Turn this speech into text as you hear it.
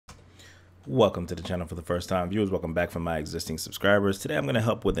Welcome to the channel for the first time viewers. Welcome back from my existing subscribers. Today I'm going to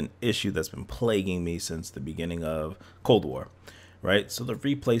help with an issue that's been plaguing me since the beginning of Cold War, right? So the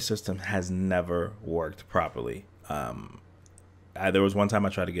replay system has never worked properly. There was one time I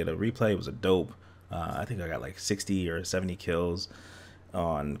tried to get a replay. It was a dope. I think I got like 60 or 70 kills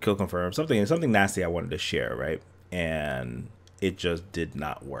on kill confirm, something nasty I wanted to share, right? And it just did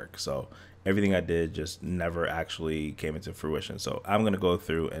not work. So everything I did just never actually came into fruition. So I'm going to go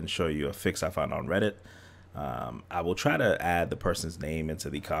through and show you a fix I found on Reddit. I will try to add the person's name into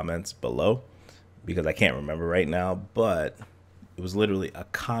the comments below because I can't remember right now, but it was literally a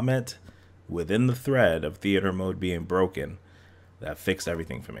comment within the thread of theater mode being broken that fixed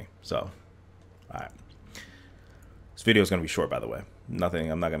everything for me. So, all right. This video is going to be short, by the way. I'm not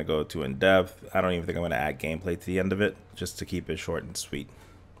going to go too in depth. I don't even think I'm going to add gameplay to the end of it, just to keep it short and sweet.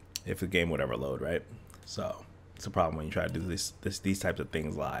 If the game would ever load, right? So it's a problem when you try to do these types of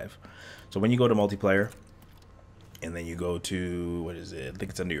things live. So when you go to multiplayer and then you go to, what is it? I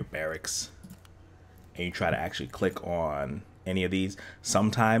think it's under your barracks, and you try to actually click on any of these,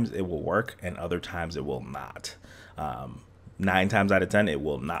 sometimes it will work and other times it will not. 9 times out of 10 it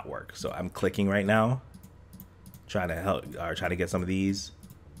will not work. So I'm clicking right now, trying to get some of these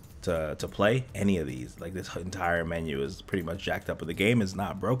to play. Any of these, like this entire menu is pretty much jacked up, but the game is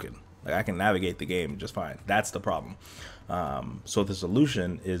not broken. Like I can navigate the game just fine. That's the problem. So the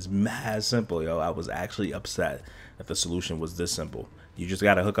solution is mad simple, yo. I was actually upset that the solution was this simple. You just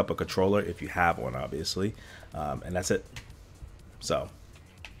got to hook up a controller if you have one, obviously, and that's it. So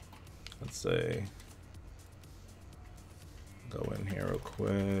let's say go in here real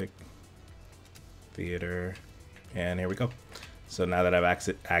quick, theater, and here we go. So now that I've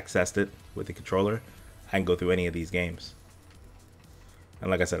accessed it with the controller, I can go through any of these games. And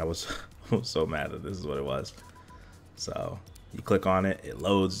like I said, I was so mad that this is what it was. So you click on it, it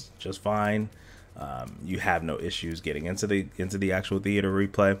loads just fine. You have no issues getting into the actual theater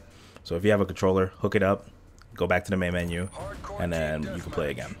replay. So if you have a controller, hook it up, go back to the main menu, and then you can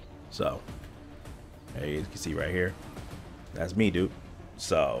play again. So there you can see right here. That's me, dude.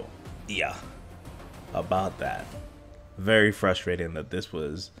 So yeah, about that. Very frustrating that this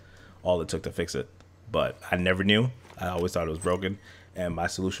was all it took to fix it, but I never knew. I always thought it was broken, and my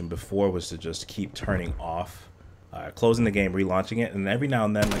solution before was to just keep turning off, closing the game, relaunching it, and every now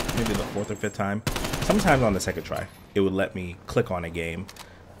and then, like maybe the 4th or 5th time, sometimes on the 2nd try, it would let me click on a game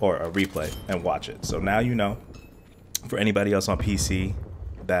or a replay and watch it. So now you know. For anybody else on PC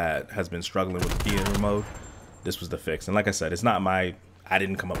that has been struggling with theater mode, this was the fix. And like I said, it's not I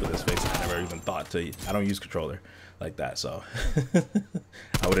didn't come up with this fix. I never even thought to. I don't use controller like that, so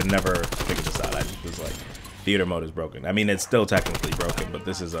I would have never figured this out. I just was like, theater mode is broken. I mean, it's still technically broken, but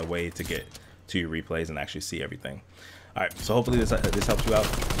this is a way to get to your replays and actually see everything. All right, so hopefully this helps you out.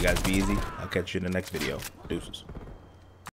 You guys be easy. I'll catch you in the next video. Deuces.